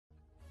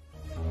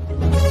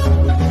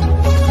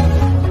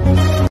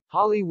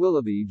Holly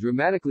Willoughby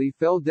dramatically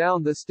fell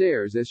down the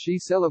stairs as she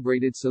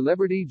celebrated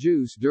Celebrity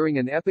Juice during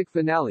an epic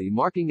finale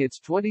marking its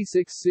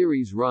 26th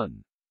series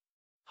run.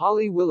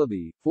 Holly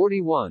Willoughby,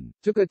 41,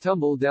 took a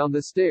tumble down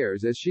the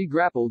stairs as she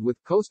grappled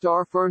with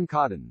co-star Fern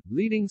Cotton,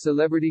 leading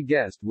celebrity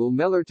guest Will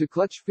Mellor to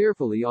clutch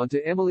fearfully onto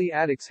Emily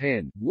Attick's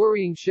hand,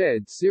 worrying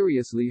she'd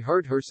seriously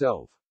hurt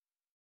herself.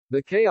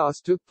 The chaos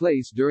took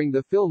place during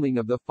the filming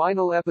of the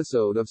final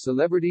episode of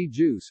Celebrity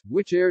Juice,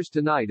 which airs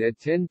tonight at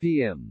 10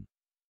 p.m.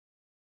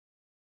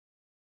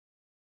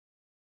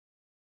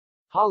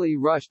 Holly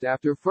rushed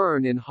after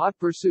Fern in hot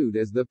pursuit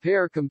as the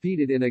pair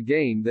competed in a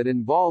game that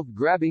involved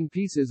grabbing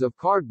pieces of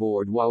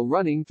cardboard while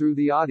running through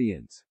the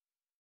audience.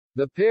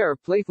 The pair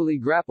playfully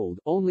grappled,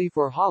 only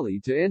for Holly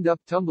to end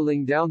up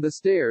tumbling down the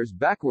stairs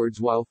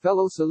backwards while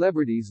fellow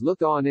celebrities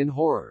looked on in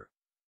horror.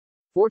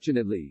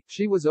 Fortunately,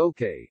 she was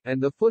okay,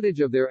 and the footage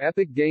of their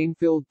epic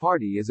game-filled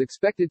party is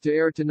expected to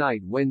air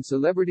tonight when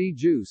Celebrity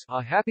Juice: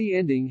 A Happy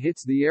Ending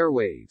hits the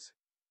airwaves.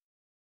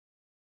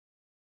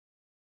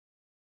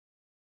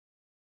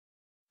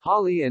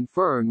 Holly and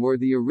Fern were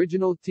the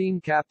original team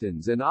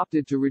captains and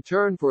opted to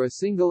return for a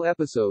single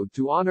episode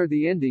to honor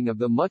the ending of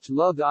the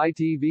much-loved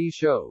ITV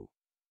show.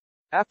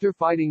 After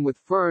fighting with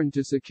Fern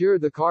to secure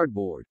the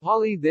cardboard,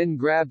 Holly then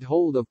grabbed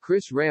hold of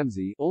Chris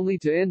Ramsey, only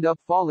to end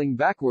up falling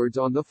backwards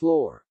on the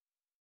floor.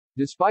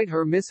 Despite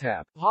her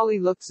mishap, Holly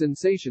looked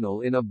sensational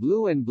in a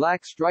blue and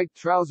black striped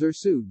trouser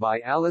suit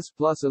by Alice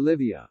plus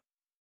Olivia.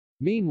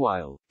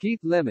 Meanwhile, Keith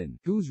Lemon,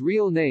 whose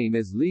real name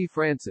is Lee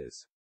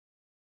Francis,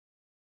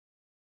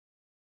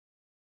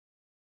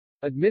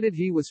 admitted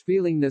he was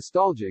feeling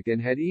nostalgic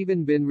and had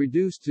even been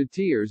reduced to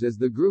tears as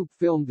the group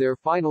filmed their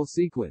final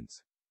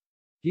sequence.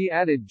 He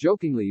added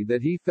jokingly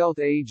that he felt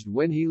aged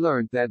when he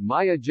learned that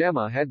Maya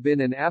Jama had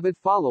been an avid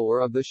follower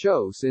of the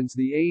show since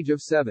the age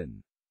of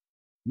 7.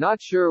 Not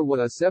sure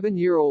what a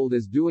 7-year-old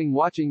is doing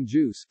watching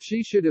Juice,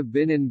 she should have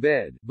been in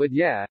bed, but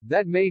yeah,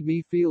 that made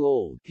me feel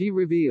old, he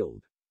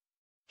revealed.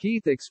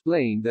 Keith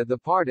explained that the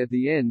part at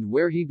the end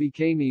where he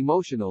became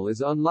emotional is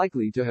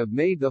unlikely to have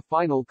made the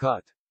final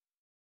cut.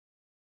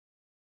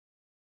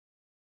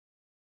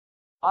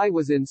 I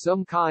was in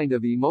some kind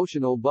of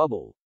emotional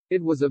bubble.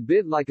 It was a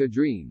bit like a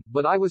dream,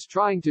 but I was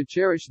trying to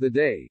cherish the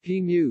day,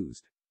 he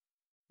mused.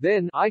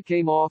 Then, I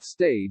came off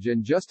stage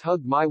and just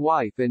hugged my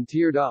wife and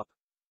teared up.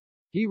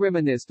 He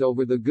reminisced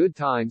over the good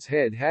times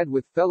he'd had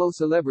with fellow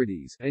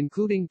celebrities,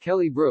 including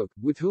Kelly Brook,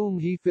 with whom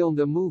he filmed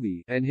a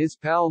movie, and his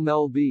pal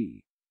Mel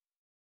B.